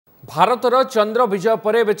भारतर चंद्र विजय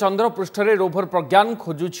पर एवं चंद्र पृष्ठ रे रोवर प्रज्ञान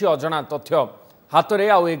खोजुछि अजना तथ्य हाथ में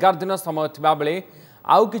आउ 11 दिन समय थिबा बेले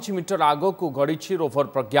आउ किछि मीटर आगो को गड़िछि रोवर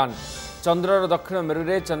प्रज्ञान। चंद्रर दक्षिण मेरु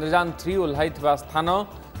रे चंद्रयान-3 ओह्लाइथिबा स्थान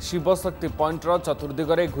शिव शक्ति पॉइंट रो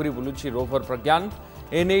चतुर्दिगरे घुरी बुलुछि रोवर प्रज्ञान।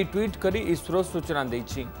 एने ट्वीट करी इसरो सूचना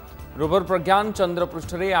दैछि। रोवर प्रज्ञान चंद्र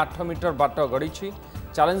पृष्ठ रे 8 मीटर बाट गड़िछि।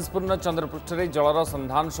 चैलेंजपूर्ण चंद्र पृष्ठ रे जलर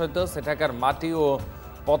संधान सहित सेठाकार माटी और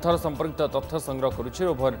पथर संपर्कित तथ्य संग्रह करुछि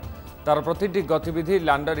रोवर। तार प्रतिटी गतिविधि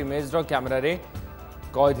लैंडर इमेज रो कैमेरा रे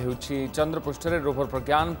कैद होउछि। चंद्र पृष्ठ रे रोवर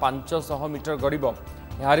प्रज्ञान 500 मीटर गड़िब।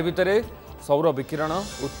 यार भितरे सौर विकिरण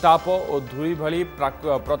उत्ताप और धूଳି भली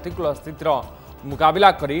प्रतिकूल स्थितिर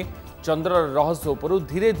मुकाबला करी चंद्र रहस्य उपरु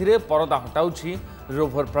धीरे धीरे परदा हटाउछि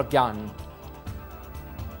rover Pragyan.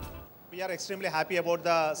 We are extremely happy about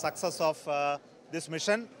the success of this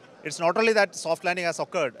mission. It's not only that soft landing has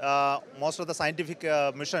occurred, most of the scientific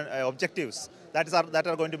mission objectives that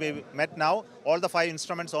are going to be met now. All the 5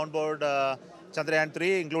 instruments on board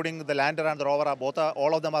Chandrayaan-3, including the lander and the rover,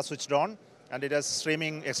 all of them are switched on, and it is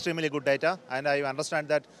streaming extremely good data. And I understand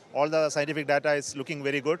that all the scientific data is looking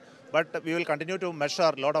very good. But we will continue to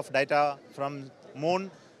measure a lot of data from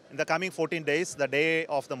moon in the coming 14 days, the day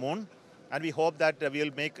of the moon. And we hope that we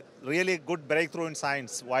will make really good breakthrough in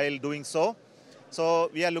science while doing so. So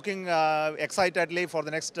we are looking excitedly for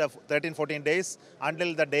the next 13-14 days until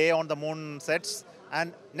the day on the moon sets,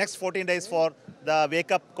 and next 14 days for the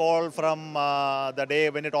wake-up call from the day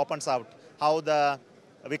when it opens out, how the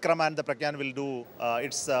Vikram and the Pragyan will do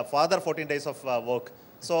its further 14 days of work.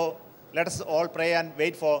 So let us all pray and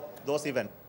wait for those events.